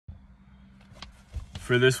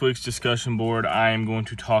For this week's discussion board, I am going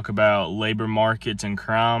to talk about labor markets and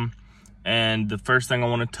crime. And the first thing I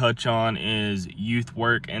want to touch on is youth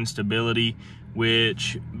work instability,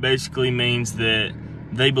 which basically means that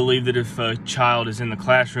they believe that if a child is in the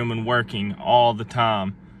classroom and working all the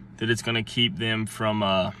time, that it's going to keep them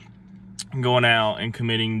from going out and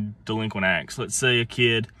committing delinquent acts. Let's say a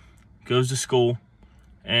kid goes to school,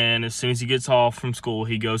 and as soon as he gets off from school,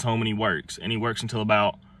 he goes home and he works until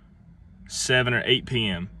about 7 or 8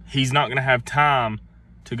 p.m. He's not going to have time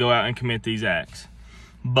to go out and commit these acts.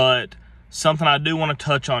 But something I do want to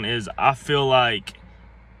touch on is I feel like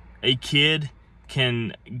a kid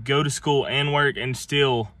can go to school and work and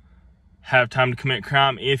still have time to commit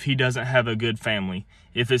crime if he doesn't have a good family.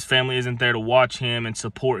 If his family isn't there to watch him and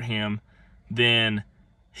support him, then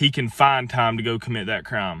he can find time to go commit that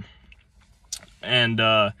crime. And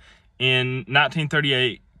in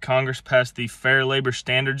 1938, Congress passed the Fair Labor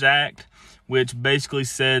Standards Act, which basically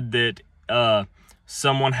said that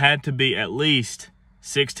someone had to be at least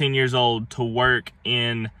 16 years old to work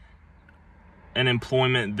in an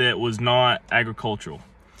employment that was not agricultural.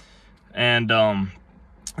 And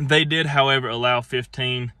they did, however, allow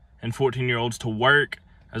 15 and 14-year-olds to work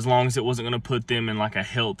as long as it wasn't going to put them in like a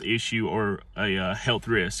health issue or a health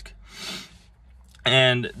risk.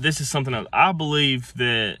 And this is something that I believe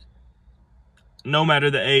that no matter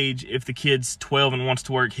the age, if the kid's 12 and wants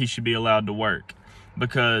to work, he should be allowed to work.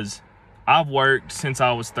 Because I've worked since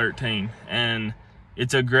I was 13, and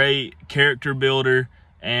it's a great character builder,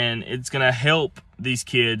 and it's going to help these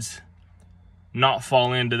kids not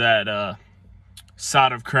fall into that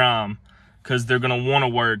side of crime, because they're going to want to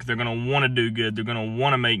work, they're going to want to do good, they're going to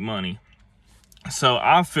want to make money. So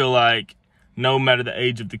I feel like no matter the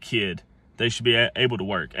age of the kid, they should be able to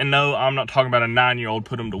work. And no, I'm not talking about a 9-year-old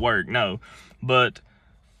put them to work, no. But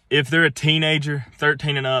if they're a teenager,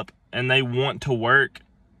 13 and up, and they want to work,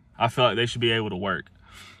 I feel like they should be able to work.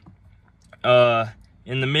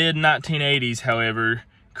 In the mid-1980s, however,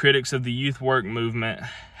 critics of the youth work movement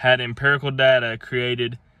had empirical data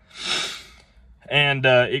created, and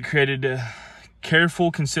it created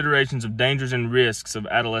careful considerations of dangers and risks of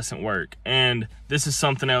adolescent work. And this is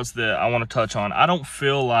something else that I want to touch on. I don't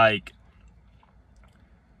feel like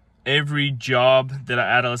every job that an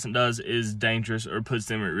adolescent does is dangerous or puts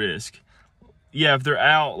them at risk. Yeah, if they're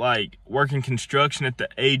out like working construction at the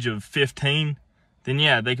age of 15, then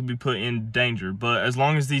yeah, they could be put in danger. But as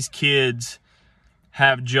long as these kids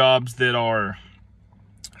have jobs that are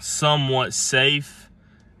somewhat safe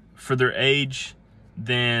for their age,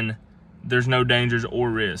 then there's no dangers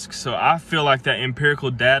or risks. So I feel like that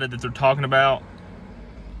empirical data that they're talking about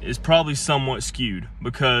is probably somewhat skewed,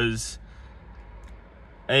 because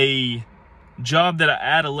a job that an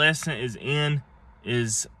adolescent is in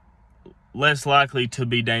is less likely to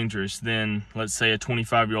be dangerous than, let's say, a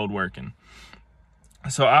 25-year-old working.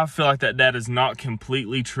 So I feel like that data is not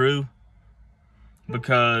completely true,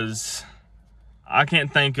 because I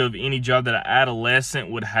can't think of any job that an adolescent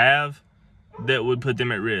would have that would put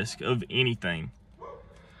them at risk of anything.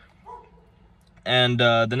 And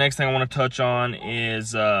the next thing I want to touch on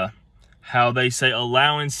is how they say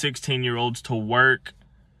allowing 16-year-olds to work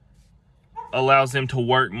allows them to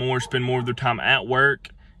work more, spend more of their time at work,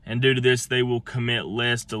 and due to this, they will commit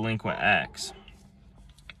less delinquent acts.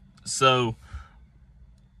 So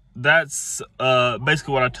that's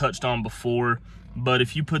basically what I touched on before. But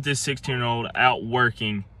if you put this 16-year-old out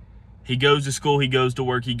working, he goes to school, he goes to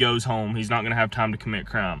work, he goes home, he's not going to have time to commit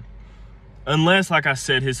crime. Unless, like I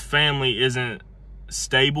said, his family isn't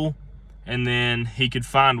stable, and then he could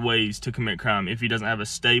find ways to commit crime if he doesn't have a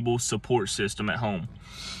stable support system at home.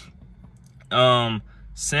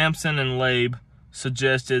 Sampson and Labe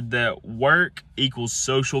suggested that work equals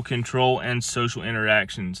social control and social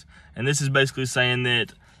interactions. And this is basically saying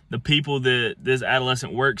that the people that this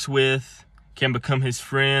adolescent works with can become his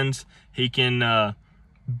friends. He can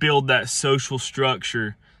build that social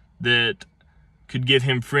structure that could give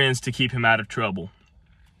him friends to keep him out of trouble.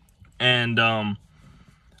 And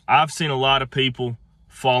I've seen a lot of people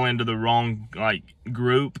fall into the wrong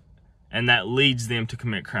group, and that leads them to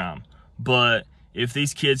commit crime. But if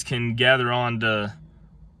these kids can gather on to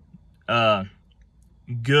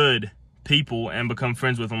good people and become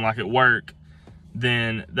friends with them, like at work,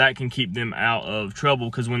 then that can keep them out of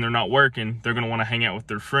trouble, because when they're not working, they're going to want to hang out with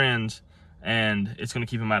their friends, and it's going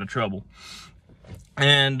to keep them out of trouble.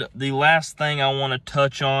 And the last thing I want to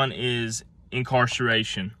touch on is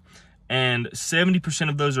incarceration. And 70%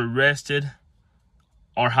 of those arrested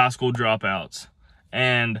are high school dropouts.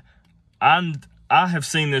 And I have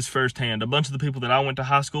seen this firsthand. A bunch of the people that I went to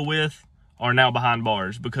high school with are now behind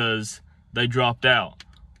bars because they dropped out,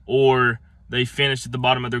 or they finished at the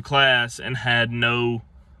bottom of their class and had no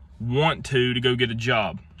want to go get a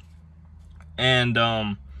job. And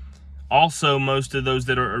also, most of those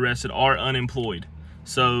that are arrested are unemployed.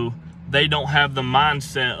 So they don't have the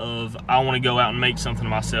mindset of, I want to go out and make something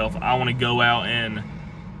of myself. I want to go out and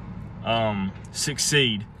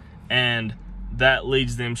succeed. And that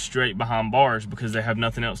leads them straight behind bars because they have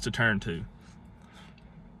nothing else to turn to.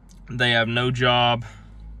 They have no job,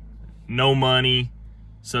 no money,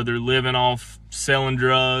 so they're living off selling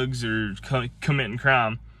drugs or committing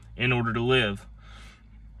crime in order to live.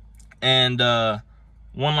 And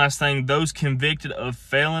one last thing, those convicted of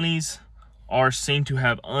felonies are seen to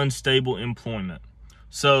have unstable employment.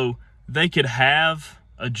 So they could have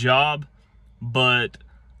a job, but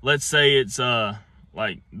let's say it's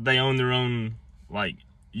like they own their own like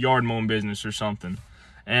yard mowing business or something,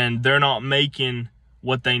 and they're not making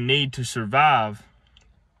what they need to survive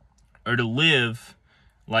or to live,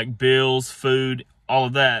 like bills, food, all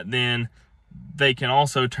of that, then they can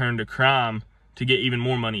also turn to crime to get even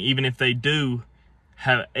more money, even if they do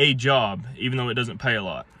have a job, even though it doesn't pay a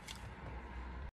lot.